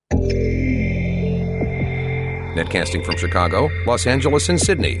Netcasting from Chicago, Los Angeles, and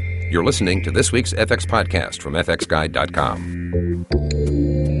Sydney. You're listening to this week's FX Podcast from fxguide.com.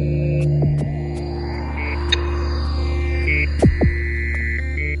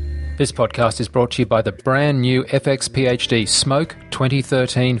 This podcast is brought to you by the brand new FX PhD Smoke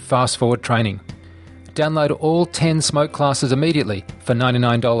 2013 Fast Forward Training. Download all 10 Smoke classes immediately for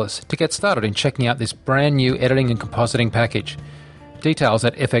 $99 to get started in checking out this brand new editing and compositing package. Details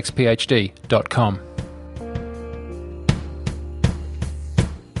at fxphd.com.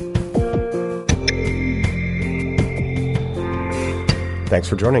 Thanks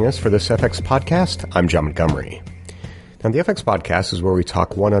for joining us for this FX Podcast. I'm John Montgomery. Now, the FX Podcast is where we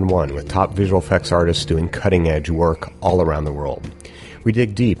talk one-on-one with top visual effects artists doing cutting-edge work all around the world. We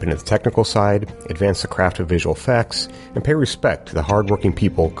dig deep into the technical side, advance the craft of visual effects, and pay respect to the hardworking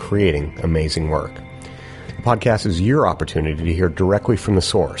people creating amazing work. The podcast is your opportunity to hear directly from the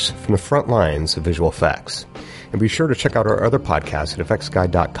source, from the front lines of visual effects. And be sure to check out our other podcasts at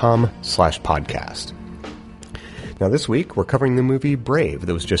fxguide.com/podcast. Now, this week, we're covering the movie Brave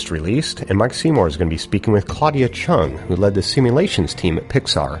that was just released, and Mike Seymour is going to be speaking with Claudia Chung, who led the simulations team at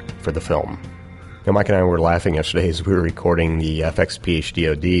Pixar for the film. Now, Mike and I were laughing yesterday as we were recording the FX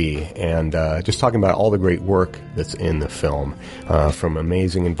PhDOD and just talking about all the great work that's in the film, from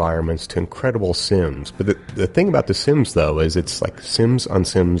amazing environments to incredible sims. But the thing about the sims, though, is it's like sims on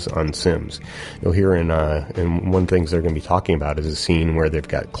sims on sims. You'll hear in one things they're going to be talking about is a scene where they've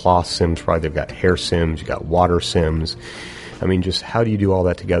got cloth sims, probably they've got hair sims, you've got water sims. I mean, just how do you do all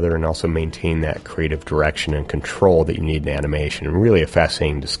that together and also maintain that creative direction and control that you need in animation? And really a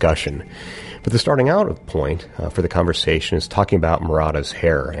fascinating discussion. But the starting out point for the conversation is talking about Murata's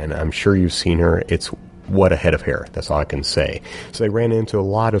hair, and I'm sure you've seen her. It's what a head of hair. That's all I can say. So they ran into a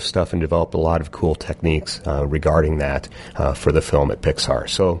lot of stuff and developed a lot of cool techniques regarding that for the film at Pixar.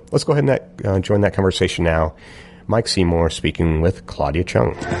 So let's go ahead and join that conversation now. Mike Seymour speaking with Claudia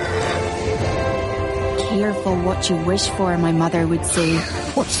Chung. Careful what you wish for, my mother would say.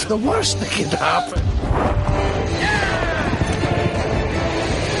 What's the worst that can happen?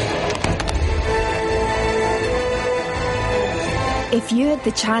 If you had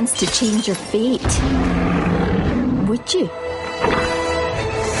the chance to change your fate, would you?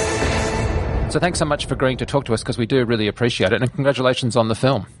 So thanks so much for agreeing to talk to us, because we do really appreciate it, and congratulations on the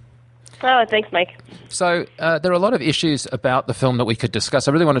film. Oh, thanks, Mike. So there are a lot of issues about the film that we could discuss.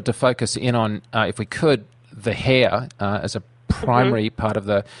 I really wanted to focus in on, if we could, the hair as a primary part of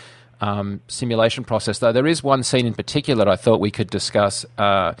the simulation process, though there is one scene in particular that I thought we could discuss.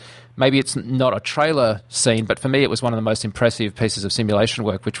 Maybe it's not a trailer scene, but for me it was one of the most impressive pieces of simulation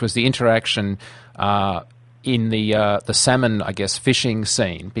work, which was the interaction in the salmon, I guess, fishing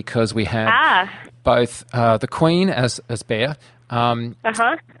scene, because we had both the Queen as Bear, and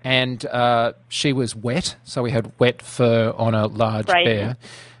she was wet, so we had wet fur on a large bear.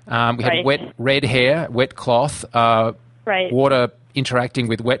 We had wet red hair, wet cloth, water interacting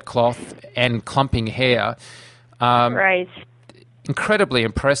with wet cloth and clumping hair. Incredibly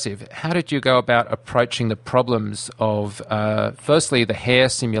impressive. How did you go about approaching the problems of, firstly, the hair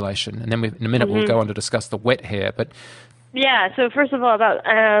simulation, and then in a minute we'll go on to discuss the wet hair. But yeah, so first of all, about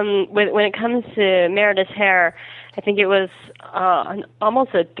when it comes to Merida's hair, I think it was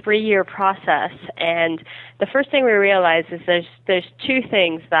almost a 3-year process, and the first thing we realized is there's two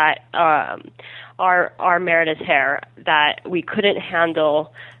things that are Merida's hair that we couldn't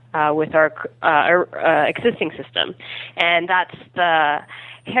handle with our existing system, and that's the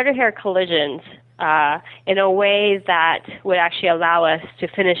hair-to-hair collisions in a way that would actually allow us to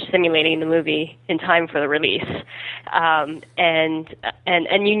finish simulating the movie in time for the release. And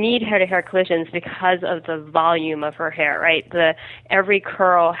you need hair-to-hair collisions because of the volume of her hair, right? Every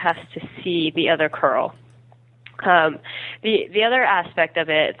curl has to see the other curl. The other aspect of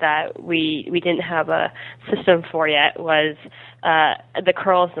it that we didn't have a system for yet was the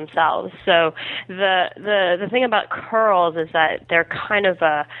curls themselves. So the thing about curls is that they're kind of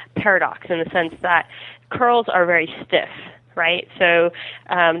a paradox in the sense that curls are very stiff, right? So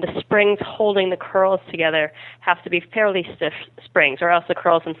the springs holding the curls together have to be fairly stiff springs, or else the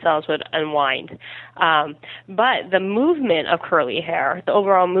curls themselves would unwind. But the movement of curly hair, the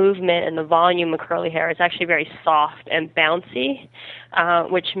overall movement and the volume of curly hair is actually very soft and bouncy,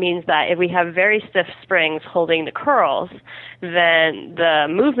 which means that if we have very stiff springs holding the curls, then the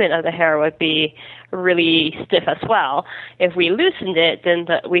movement of the hair would be really stiff as well. If we loosened it, then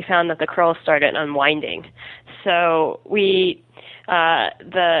we found that the curls started unwinding. So the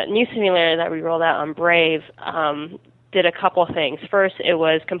new simulator that we rolled out on Brave did a couple things. First, it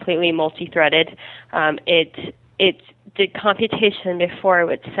was completely multi-threaded. It did computation before it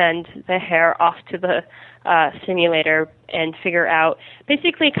would send the hair off to the simulator and figure out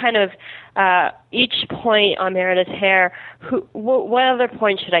basically kind of each point on Meredith's hair, what other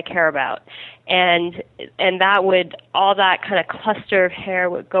point should I care about? And that would, all that kind of cluster of hair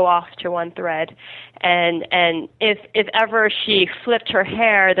would go off to one thread. And if ever she flipped her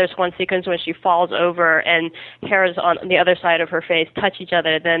hair, there's one sequence when she falls over and hairs on the other side of her face touch each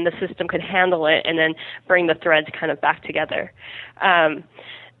other, then the system could handle it and then bring the threads kind of back together. So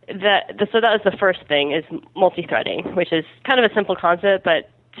that was the first thing, is multi-threading, which is kind of a simple concept, but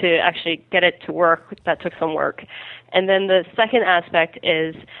to actually get it to work, that took some work. And then the second aspect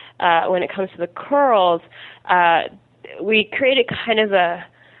is when it comes to the curls, we created kind of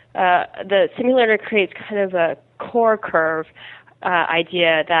the simulator creates kind of a core curve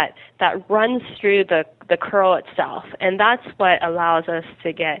idea that runs through the curl itself, and that's what allows us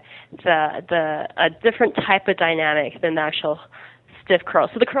to get a different type of dynamic than the actual stiff curls.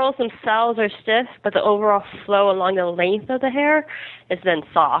 So the curls themselves are stiff, but the overall flow along the length of the hair is then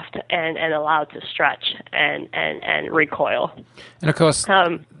soft and allowed to stretch and recoil. And of course,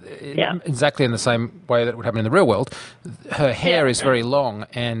 exactly in the same way that would happen in the real world, her hair is very long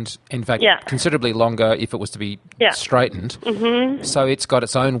and, in fact, considerably longer if it was to be straightened. Mm-hmm. So it's got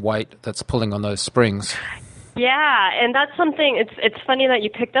its own weight that's pulling on those springs. Yeah, and that's something, it's funny that you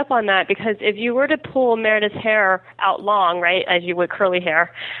picked up on that, because if you were to pull Meredith's hair out long, right, as you would curly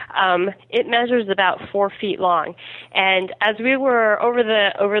hair, it measures about 4 feet long. And as we were over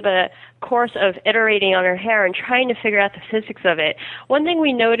the course of iterating on her hair and trying to figure out the physics of it, one thing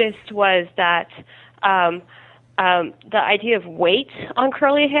we noticed was that the idea of weight on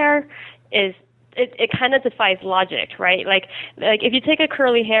curly hair is it kind of defies logic, right? Like if you take a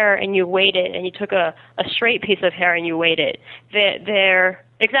curly hair and you weight it, and you took a straight piece of hair and you weight it, they're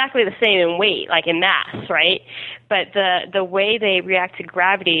exactly the same in weight, like in mass, right? But the way they react to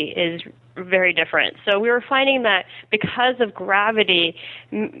gravity is very different. So we were finding that because of gravity,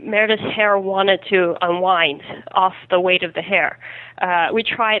 Meredith's hair wanted to unwind off the weight of the hair. We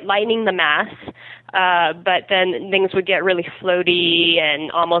tried lightening the mass, but then things would get really floaty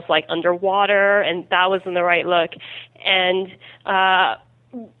and almost like underwater, and that wasn't the right look. And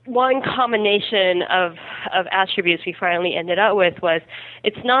one combination of attributes we finally ended up with was,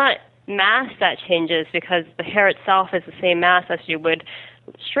 it's not mass that changes, because the hair itself is the same mass as you would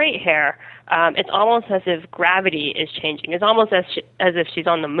straight hair. It's almost as if gravity is changing. It's almost as if she's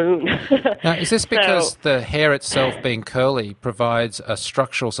on the moon. Now, is this because the hair itself, being curly, provides a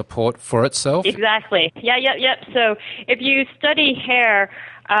structural support for itself? Exactly. Yep. So if you study hair,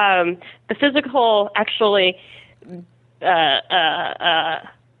 the physical, actually, I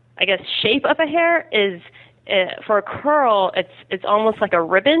guess, shape of a hair is, for a curl, it's almost like a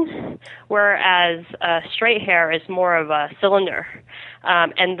ribbon, whereas straight hair is more of a cylinder.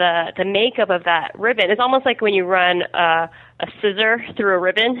 And the makeup of that ribbon is almost like when you run a scissor through a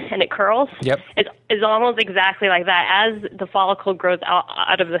ribbon and it curls. Yep. It's almost exactly like that. As the follicle grows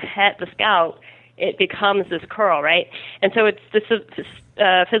out of the head, the scalp, it becomes this curl, right? And so it's this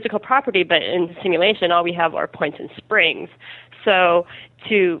physical property, but in simulation, all we have are points and springs. So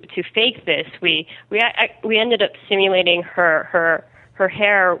to fake this, we ended up simulating her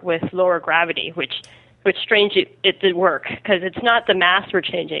hair with lower gravity, which strangely it did work, because it's not the mass we're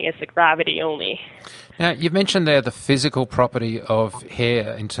changing, it's the gravity only. Now, you've mentioned there the physical property of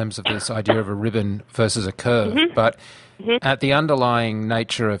hair in terms of this idea of a ribbon versus a curve, but at the underlying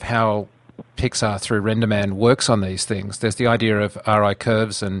nature of how Pixar through RenderMan works on these things, there's the idea of RI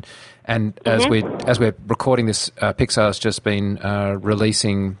curves, and as we're recording this, Pixar's just been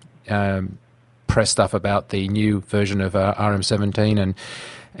releasing press stuff about the new version of RM17,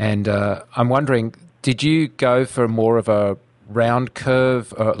 and I'm wondering, did you go for more of a round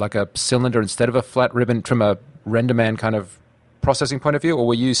curve, like a cylinder, instead of a flat ribbon from a RenderMan kind of processing point of view, or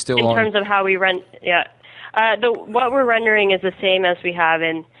were you still in terms of how we run? Yeah, what we're rendering is the same as we have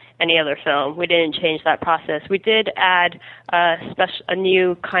in any other film. We didn't change that process. We did add a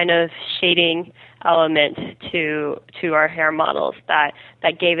new kind of shading element to our hair models that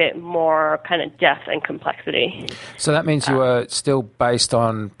gave it more kind of depth and complexity. So that means you were still based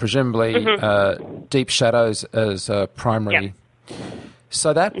on presumably deep shadows as a primary. Yep.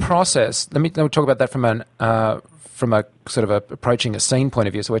 So that process, let me talk about that from a sort of approaching a scene point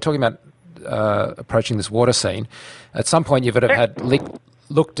of view. So we're talking about approaching this water scene. At some point you would have had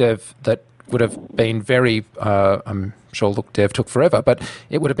look dev that would have been very, I'm sure look dev took forever, but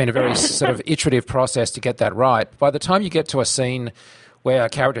it would have been a very sort of iterative process to get that right. By the time you get to a scene where a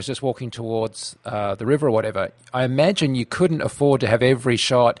character's just walking towards the river or whatever, I imagine you couldn't afford to have every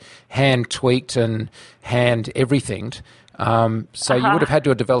shot hand-tweaked and hand-everythinged. So you would have had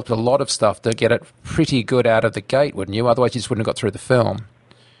to have developed a lot of stuff to get it pretty good out of the gate, wouldn't you? Otherwise, you just wouldn't have got through the film.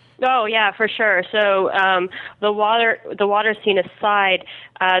 Oh yeah, for sure. So the water scene aside,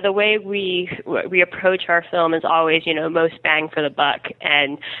 the way we approach our film is always, most bang for the buck,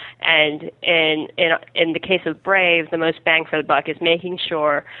 and in the case of Brave, the most bang for the buck is making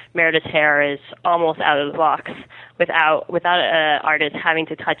sure Meredith's hair is almost out of the box without an artist having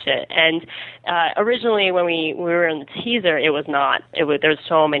to touch it. And originally, when we were in the teaser, it was not. There's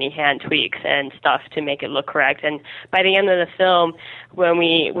so many hand tweaks and stuff to make it look correct. And by the end of the film, when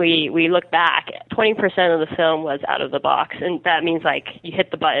we look back, 20% of the film was out of the box, and that means like you hit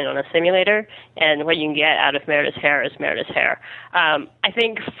the button on a simulator, and what you can get out of Meredith's hair is Meredith's hair. I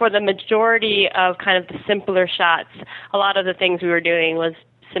think for the majority of kind of the simpler shots, a lot of the things we were doing was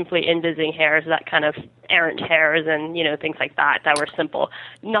simply invising hairs, that kind of errant hairs, and things like that were simple.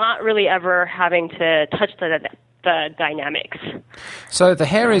 Not really ever having to touch the dynamics. So the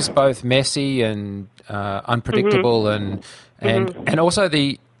hair is both messy and unpredictable, and also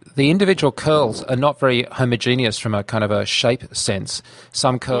the individual curls are not very homogeneous from a kind of a shape sense.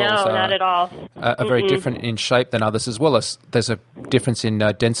 Some curls not at all. Are very different in shape than others, as well as there's a difference in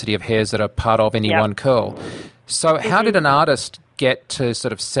density of hairs that are part of any one curl. So how did an artist get to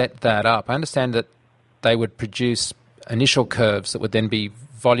sort of set that up? I understand that they would produce initial curves that would then be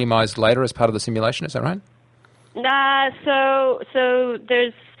volumized later as part of the simulation. Is that right? So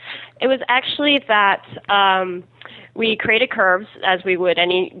it was actually that we created curves as we would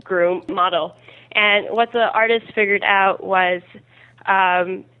any groom model, and what the artist figured out was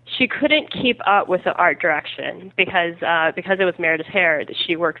she couldn't keep up with the art direction because it was Meredith's hair.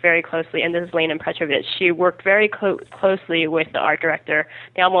 She worked very closely, and this is Lena Petrovich. She worked very closely with the art director.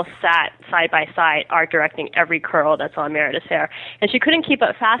 They almost sat side by side, art directing every curl that's on Meredith's hair, and she couldn't keep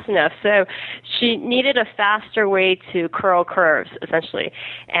up fast enough. So she needed a faster way to curl curves, essentially.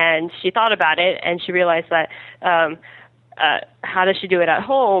 And she thought about it, and she realized that. How does she do it at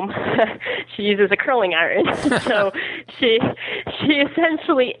home? She uses a curling iron. So she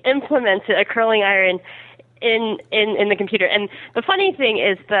essentially implemented a curling iron in the computer. And the funny thing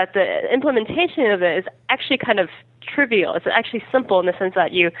is that the implementation of it is actually kind of trivial. It's actually simple in the sense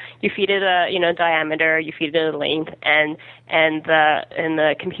that you feed it a diameter, you feed it a length, and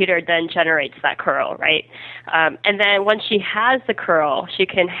the computer then generates that curl, right? And then once she has the curl, she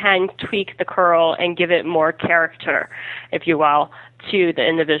can hand tweak the curl and give it more character, if you will, to the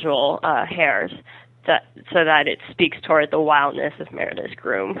individual hairs, so that it speaks toward the wildness of Meredith's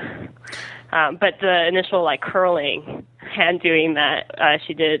groom. But the initial curling, hand doing that,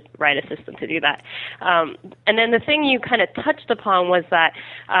 she did write a system to do that. And then the thing you kind of touched upon was that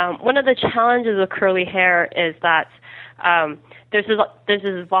one of the challenges of curly hair is that there's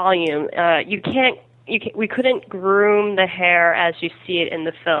this volume. We couldn't groom the hair as you see it in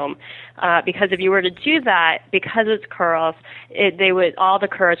the film, because if you were to do that, because it's curls, all the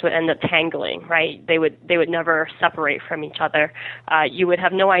curls would end up tangling, right? They would never separate from each other. You would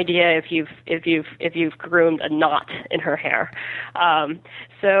have no idea if you've groomed a knot in her hair.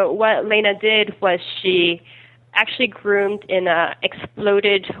 So what Lena did was she actually groomed in a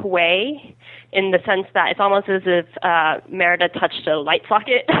exploded way, in the sense that it's almost as if Meredith touched a light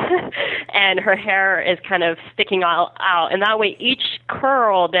socket and her hair is kind of sticking out. And that way each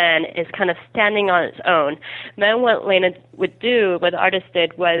curl then is kind of standing on its own. And then what Lena would do, what the artist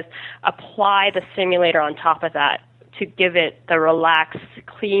did, was apply the simulator on top of that to give it the relaxed,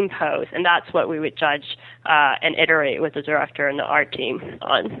 clean pose. And that's what we would judge and iterate with the director and the art team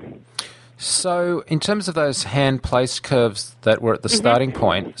on. So in terms of those hand-placed curves that were at the starting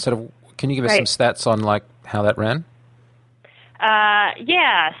point, sort of, can you give us some stats on how that ran?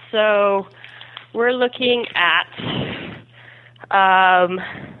 Yeah, so we're looking at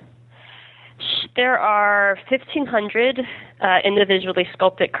there are 1,500 individually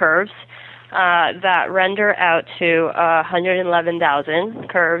sculpted curves that render out to 111,000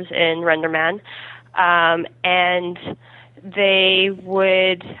 curves in RenderMan, and they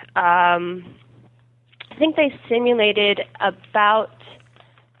would, I think they simulated about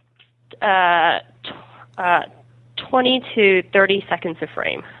 20 to 30 seconds a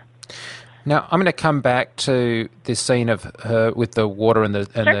frame. Now, I'm going to come back to this scene of her with the water and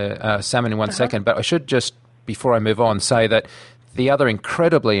the salmon in one second, but I should just, before I move on, say that the other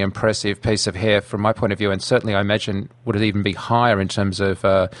incredibly impressive piece of hair, from my point of view, and certainly I imagine would it even be higher in terms of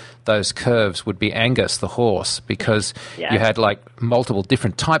those curves, would be Angus, the horse, because you had multiple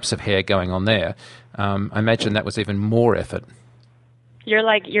different types of hair going on there. I imagine that was even more effort. You're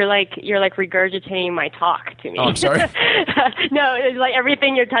like regurgitating my talk to me. Oh, I'm sorry. No, it's like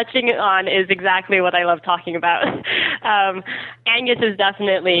everything you're touching on is exactly what I love talking about. Angus is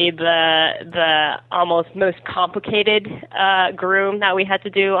definitely the almost most complicated groom that we had to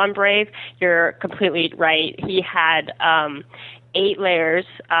do on Brave. You're completely right. He had 8 layers,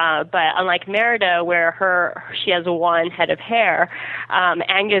 but unlike Merida, where she has one head of hair,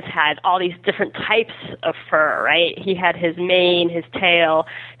 Angus had all these different types of fur, right? He had his mane, his tail,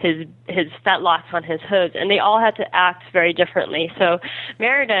 his fetlocks on his hooves, and they all had to act very differently. So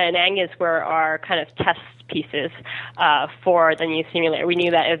Merida and Angus were our kind of test pieces for the new simulator. We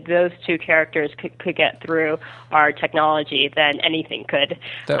knew that if those two characters could get through our technology, then anything could.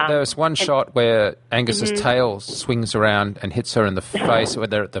 There was one shot where Angus's tail swings around and hits her in the face when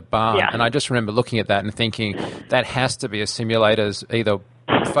they're at the barn, and I just remember looking at that and thinking, that has to be a simulator's either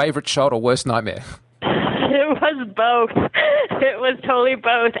favorite shot or worst nightmare. It was both. It was totally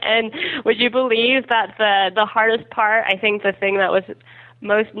both. And would you believe that the hardest part, I think the thing that was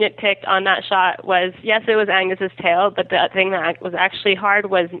most nitpicked on that shot was, yes, it was Angus's tail, but the thing that was actually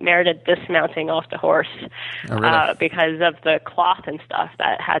hard was Merida dismounting off the horse. Oh, really? Because of the cloth and stuff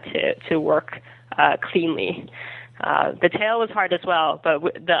that had to work cleanly. The tail was hard as well, but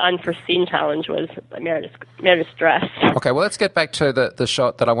the unforeseen challenge was Merida's dress. Okay, well, let's get back to the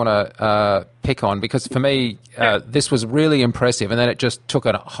shot that I want to pick on, because for me, this was really impressive, and then it just took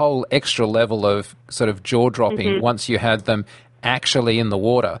a whole extra level of sort of jaw-dropping once you had them actually in the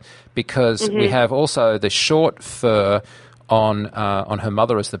water, because we have also the short fur on her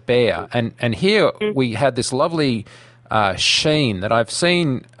mother as the bear, and here we had this lovely sheen that I've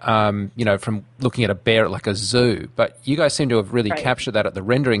seen, from looking at a bear at like a zoo, but you guys seem to have really captured that at the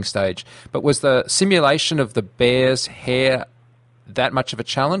rendering stage. But was the simulation of the bear's hair that much of a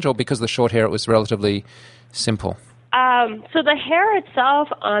challenge, or because of the short hair it was relatively simple? So the hair itself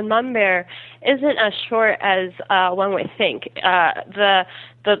on Mum Bear isn't as short as one would think. The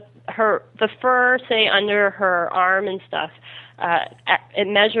fur, say, under her arm and stuff, it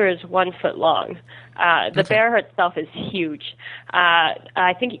measures 1 foot long. The bear itself is huge.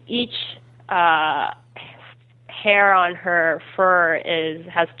 I think each hair on her fur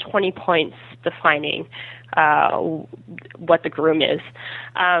has 20 points defining what the groom is.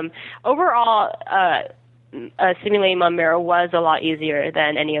 Overall, simulating Mum Bear was a lot easier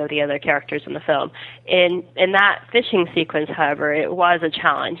than any of the other characters in the film. In that fishing sequence, however, it was a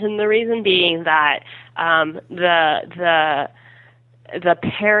challenge, and the reason being that the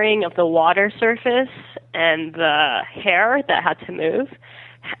pairing of the water surface and the hair that had to move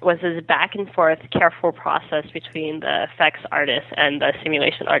was this back and forth careful process between the effects artist and the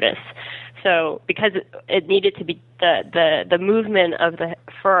simulation artist. So because it needed to be the movement of the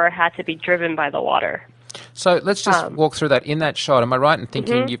fur had to be driven by the water. So let's just walk through that. In that shot, am I right in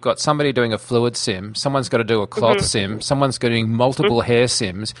thinking you've got somebody doing a fluid sim, someone's got to do a cloth sim, someone's doing multiple hair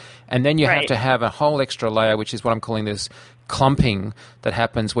sims, and then you have to have a whole extra layer, which is what I'm calling this clumping that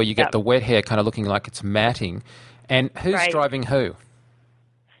happens where you get the wet hair kind of looking like it's matting. And who's driving who?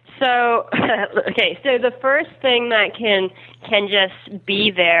 So, so the first thing that can just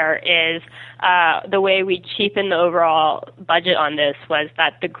be there is the way we cheapen the overall budget on this was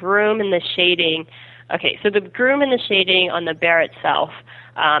that the groom and the shading. Okay, so the groom and the shading on the bear itself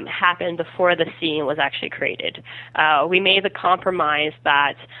happened before the scene was actually created. We made the compromise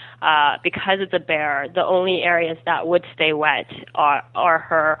that because it's a bear, the only areas that would stay wet are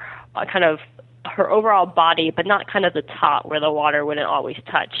her kind of her overall body, but not kind of the top where the water wouldn't always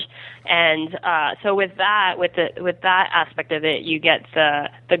touch. And so with that aspect of it, you get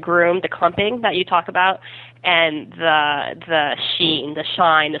the groom, the clumping that you talk about, and the sheen, the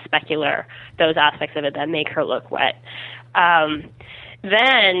shine, the specular, those aspects of it that make her look wet. Then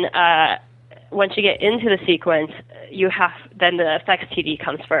once you get into the sequence, then the effects TD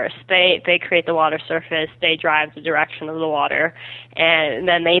comes first. They create the water surface, they drive the direction of the water, and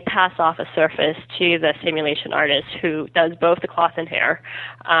then they pass off a surface to the simulation artist who does both the cloth and hair,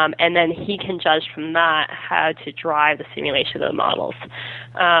 and then he can judge from that how to drive the simulation of the models.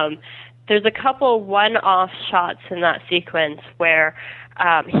 There's a couple one-off shots in that sequence where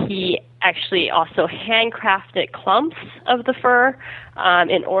he actually also handcrafted clumps of the fur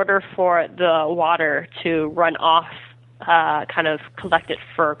in order for the water to run off kind of collected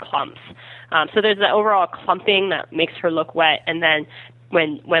fur clumps. So there's the overall clumping that makes her look wet, and then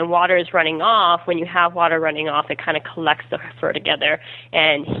when water is running off, when you have water running off, it kind of collects the fur together,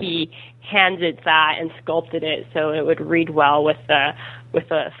 and he handed that and sculpted it so it would read well with the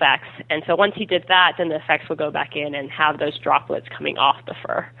effects. And so once he did that, then the effects would go back in and have those droplets coming off the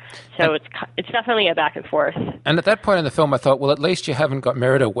fur. So it's definitely a back and forth. And at that point in the film, I thought, well, at least you haven't got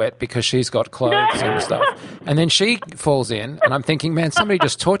Merida wet because she's got clothes and stuff. And then she falls in, and I'm thinking, man, somebody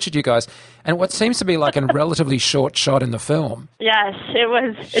just tortured you guys. And what seems to be like a relatively short shot in the film. Yes, it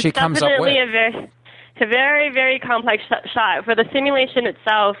was. It's she comes up definitely wet. It's a very, very complex shot. For the simulation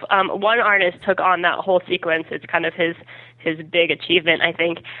itself, one artist took on that whole sequence. It's kind of his big achievement, I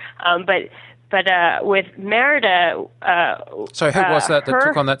think. But with Merida... So who was that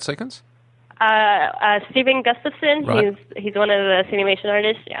took on that sequence? Stephen Gustafson. Right. He's one of the simulation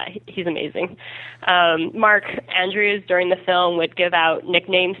artists. Yeah, he's amazing. Mark Andrews, during the film, would give out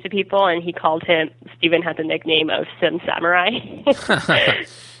nicknames to people, and Stephen had the nickname of Sim Samurai.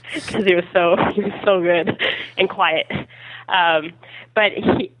 Because he was so good and quiet.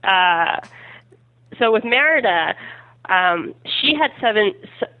 So with Merida, she had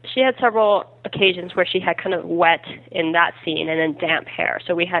several occasions where she had kind of wet in that scene and then damp hair.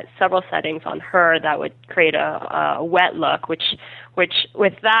 So we had several settings on her that would create a wet look, which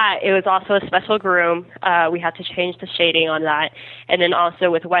with that, it was also a special groom. We had to change the shading on that. And then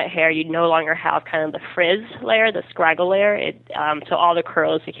also with wet hair, you no longer have kind of the frizz layer, the scraggle layer. So all the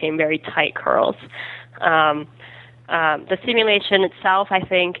curls became very tight curls. The simulation itself, I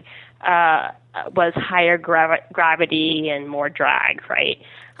think, was higher gravity and more drag, right?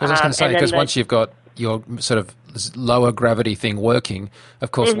 Because I was going to say, because once you've got your sort of lower gravity thing working,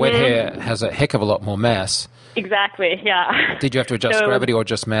 of course, wet hair has a heck of a lot more mass. Exactly, yeah. Did you have to adjust gravity or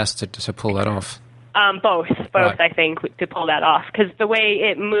just mass to pull that off? Both, right. I think, to pull that off. Because the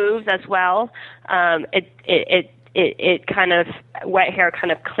way it moves as well, it kind of, wet hair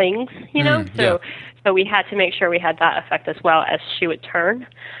kind of clings, you know? So we had to make sure we had that effect as well as she would turn.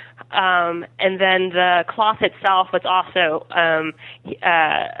 And then the cloth itself was also,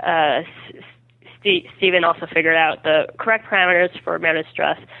 Stephen also figured out the correct parameters for Merida's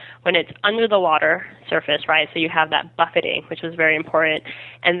dress when it's under the water surface, right? So you have that buffeting, which was very important.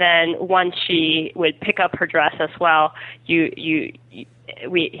 And then once she would pick up her dress as well, he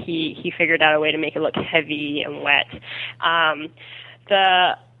figured out a way to make it look heavy and wet.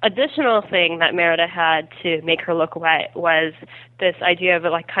 The additional thing that Merida had to make her look wet was this idea of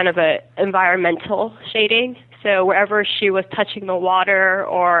like kind of a environmental shading. So wherever she was touching the water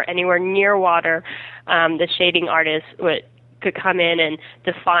or anywhere near water, the shading artist could come in and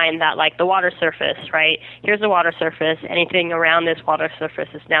define that, like the water surface, right? Here's the water surface. Anything around this water surface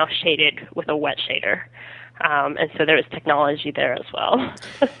is now shaded with a wet shader. And so there was technology there as well.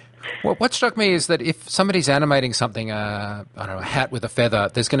 Well, what struck me is that if somebody's animating something, I don't know, a hat with a feather,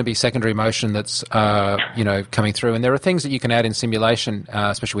 there's going to be secondary motion that's, coming through. And there are things that you can add in simulation,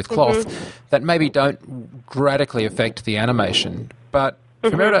 especially with cloth, that maybe don't radically affect the animation. But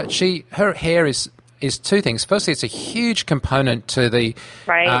for Merida, her hair is two things. Firstly, it's a huge component to the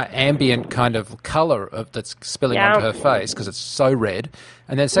ambient kind of colour that's spilling onto her face because it's so red.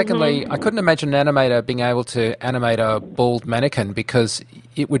 And then secondly, I couldn't imagine an animator being able to animate a bald mannequin because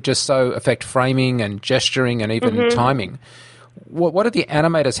it would just so affect framing and gesturing and even timing. What do the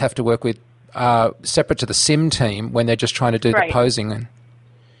animators have to work with separate to the sim team when they're just trying to do the posing?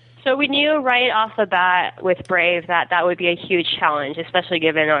 So we knew right off the bat with Brave that would be a huge challenge, especially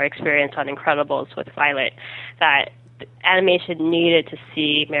given our experience on Incredibles with Violet, that animation needed to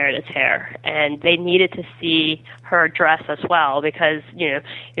see Merida's hair, and they needed to see her dress as well, because, you know,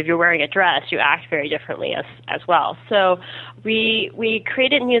 if you're wearing a dress, you act very differently as well. So we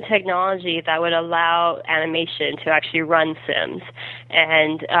created new technology that would allow animation to actually run sims,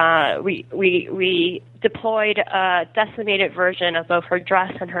 and we deployed a decimated version of both her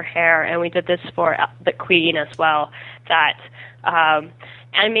dress and her hair, and we did this for the Queen as well, that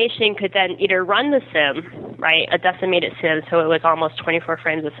animation could then either run the sim, right, a decimated sim, so it was almost 24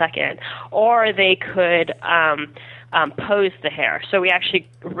 frames a second, or they could pose the hair. So we actually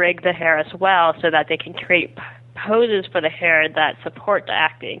rigged the hair as well so that they can create poses for the hair that support the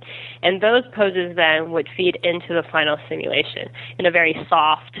acting. And those poses then would feed into the final simulation in a very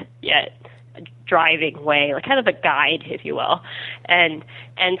soft yet driving way, like kind of a guide, if you will. And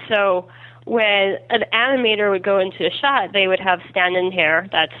so when an animator would go into a shot, they would have stand-in hair.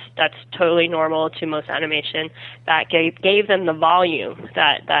 That's totally normal to most animation. That gave them the volume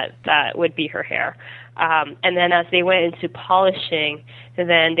that would be her hair. And then as they went into polishing,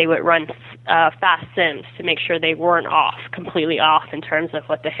 then they would run fast sims to make sure they weren't completely off in terms of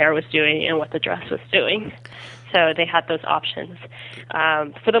what the hair was doing and what the dress was doing. So they had those options.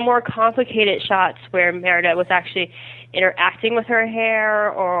 For the more complicated shots where Merida was actually interacting with her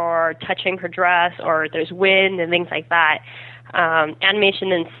hair or touching her dress or there's wind and things like that,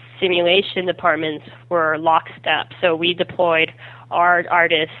 animation and simulation departments were lockstep. So we deployed our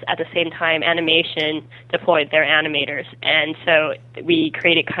artists at the same time animation deployed their animators. And so we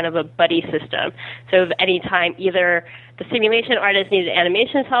created kind of a buddy system. So anytime either the simulation artist needed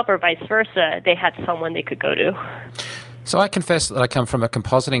animation help or vice versa, they had someone they could go to. So I confess that I come from a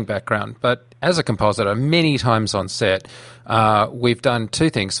compositing background, but as a compositor, many times on set, we've done two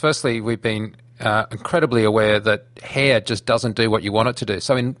things. Firstly, we've been incredibly aware that hair just doesn't do what you want it to do.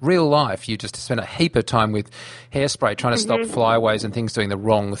 So in real life, you just spend a heap of time with hairspray trying to stop flyaways and things doing the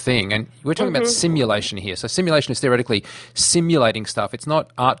wrong thing. And we're talking about simulation here. So simulation is theoretically simulating stuff. It's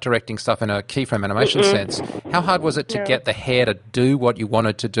not art directing stuff in a keyframe animation sense. How hard was it to get the hair to do what you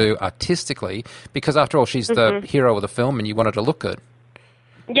wanted to do artistically? Because after all, she's the hero of the film and you want her to look good.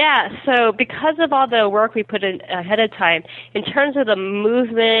 Yeah, so because of all the work we put in ahead of time, in terms of the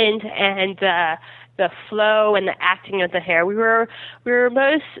movement and the flow and the acting of the hair, we were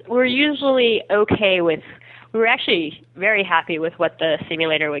usually okay with. We were actually very happy with what the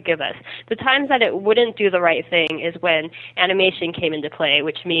simulator would give us. The times that it wouldn't do the right thing is when animation came into play,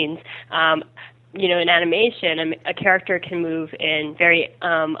 which means in animation, a character can move in very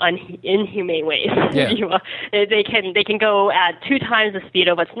inhumane ways. Yeah. They can go at 2 times the speed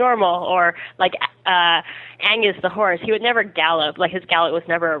of what's normal, or like Angus the horse, he would never gallop. Like his gallop was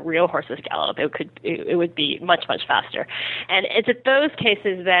never a real horse's gallop. It would be much, much faster. And it's at those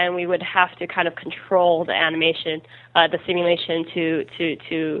cases then we would have to kind of control the animation, the simulation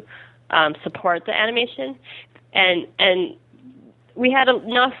to support the animation, and we had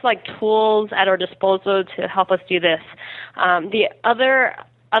enough tools at our disposal to help us do this. The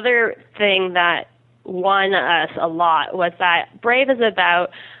other thing that won us a lot was that Brave is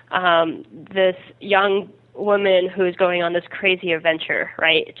about this young woman who's going on this crazy adventure,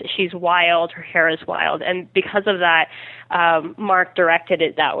 right? She's wild, her hair is wild, and because of that, Mark directed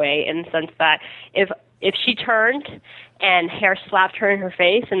it that way in the sense that if she turned and hair slapped her in her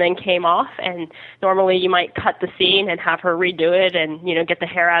face and then came off, and normally you might cut the scene and have her redo it and get the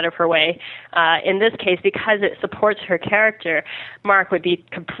hair out of her way. In this case, because it supports her character, Mark would be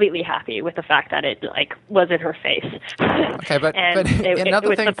completely happy with the fact that it was in her face. Okay, but it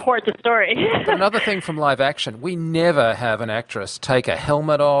would support the story. But another thing from live action, we never have an actress take a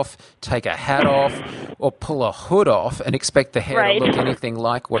helmet off, take a hat off, or pull a hood off and expect the hair to look anything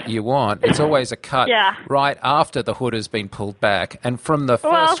like what you want. It's always a cut right after the hood has been pulled back. And from the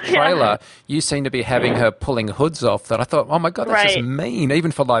first trailer, you seem to be having her pulling hoods off that I thought, oh my God, that's just mean,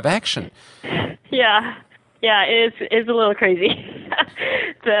 even for live action. Yeah, it is a little crazy.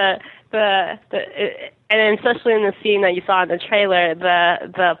 And especially in the scene that you saw in the trailer,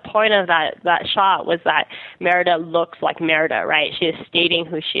 the point of that shot was that Merida looks like Merida, right? She is stating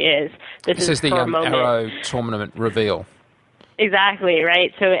who she is. This is the her moment. Arrow tournament reveal. Exactly,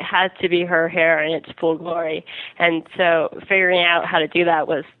 right? So it had to be her hair in its full glory. And so figuring out how to do that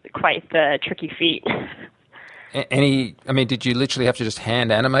was quite the tricky feat. Did you literally have to just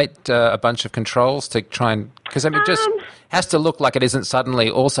hand animate a bunch of controls to try and... Because, it just has to look like it isn't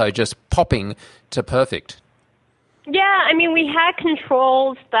suddenly also just popping to perfect. Yeah, we had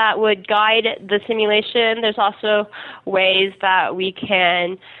controls that would guide the simulation. There's also ways that we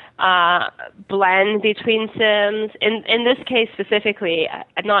can blend between sims. In this case specifically,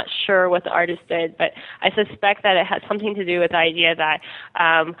 I'm not sure what the artist did, but I suspect that it has something to do with the idea that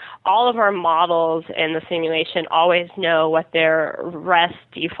all of our models in the simulation always know what their rest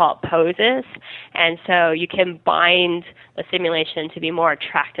default pose is, and so you can bind the simulation to be more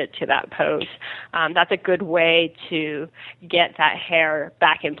attracted to that pose. That's a good way to get that hair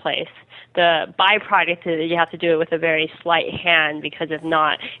back in place. The byproduct is that you have to do it with a very slight hand, because if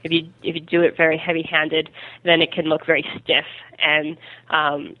not, if you do it very heavy-handed, then it can look very stiff. And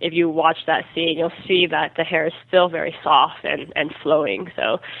if you watch that scene, you'll see that the hair is still very soft and flowing.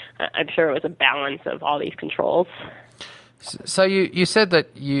 So I'm sure it was a balance of all these controls. So you said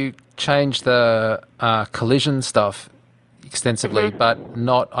that you changed the collision stuff extensively, but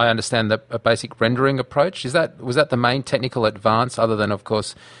not, I understand, a basic rendering approach. Was that the main technical advance, other than, of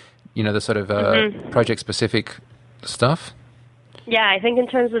course, the sort of project-specific stuff? Yeah, I think in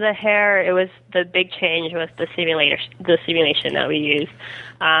terms of the hair, it was the big change was the simulation that we used.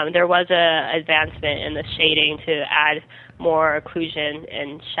 There was a advancement in the shading to add more occlusion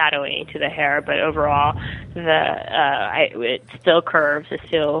and shadowing to the hair, but overall, it still curves, it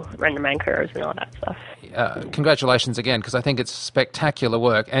still Renderman curves and all that stuff. congratulations again, because I think it's spectacular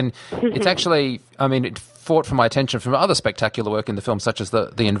work. And it's actually, I mean, it fought for my attention from other spectacular work in the film, such as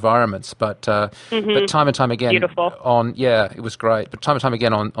the environments. But time and time again, beautiful. It was great. But time and time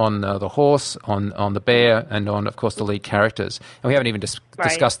again on the horse, on the bear, and on, of course, the lead characters. And we haven't even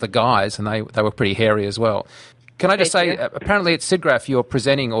discussed the guys, and they were pretty hairy as well. Can I just say, apparently at SIGGRAPH, you're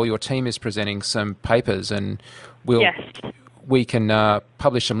presenting, or your team is presenting some papers, and we can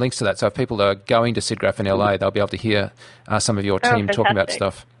publish some links to that. So if people are going to SIGGRAPH in LA, they'll be able to hear some of your team talking about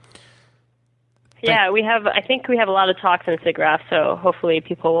stuff. Yeah, I think we have a lot of talks in SIGGRAPH, so hopefully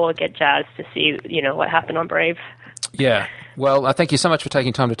people will get jazzed to see, what happened on Brave. Yeah. Well, thank you so much for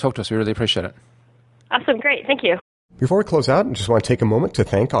taking time to talk to us. We really appreciate it. Awesome. Great. Thank you. Before we close out, I just want to take a moment to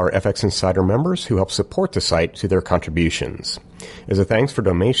thank our FX Insider members who help support the site through their contributions. As a thanks for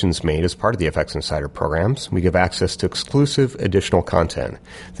donations made as part of the FX Insider programs, we give access to exclusive additional content,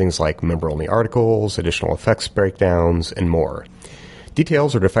 things like member-only articles, additional effects breakdowns, and more.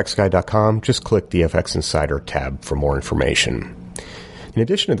 Details are at fxguide.com. Just click the FX Insider tab for more information. In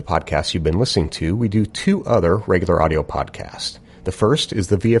addition to the podcasts you've been listening to, we do 2 other regular audio podcasts. The first is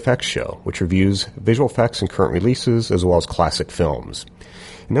the VFX Show, which reviews visual effects and current releases, as well as classic films.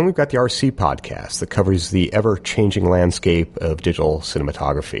 And then we've got the RC Podcast that covers the ever-changing landscape of digital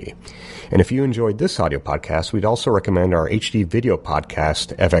cinematography. And if you enjoyed this audio podcast, we'd also recommend our HD video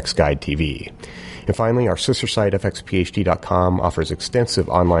podcast, FX Guide TV. And finally, our sister site, fxphd.com, offers extensive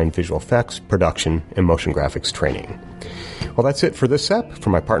online visual effects, production, and motion graphics training. Well, that's it for this ep. For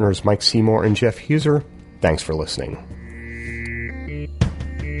my partners Mike Seymour and Jeff Huser, thanks for listening.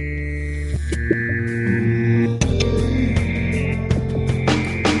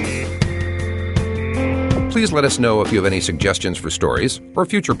 Please let us know if you have any suggestions for stories or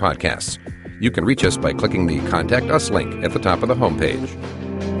future podcasts. You can reach us by clicking the Contact Us link at the top of the homepage.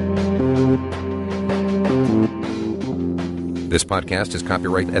 This podcast is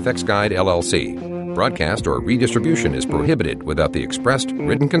copyright FX Guide, LLC. Broadcast or redistribution is prohibited without the expressed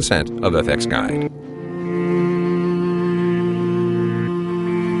written consent of FX Guide.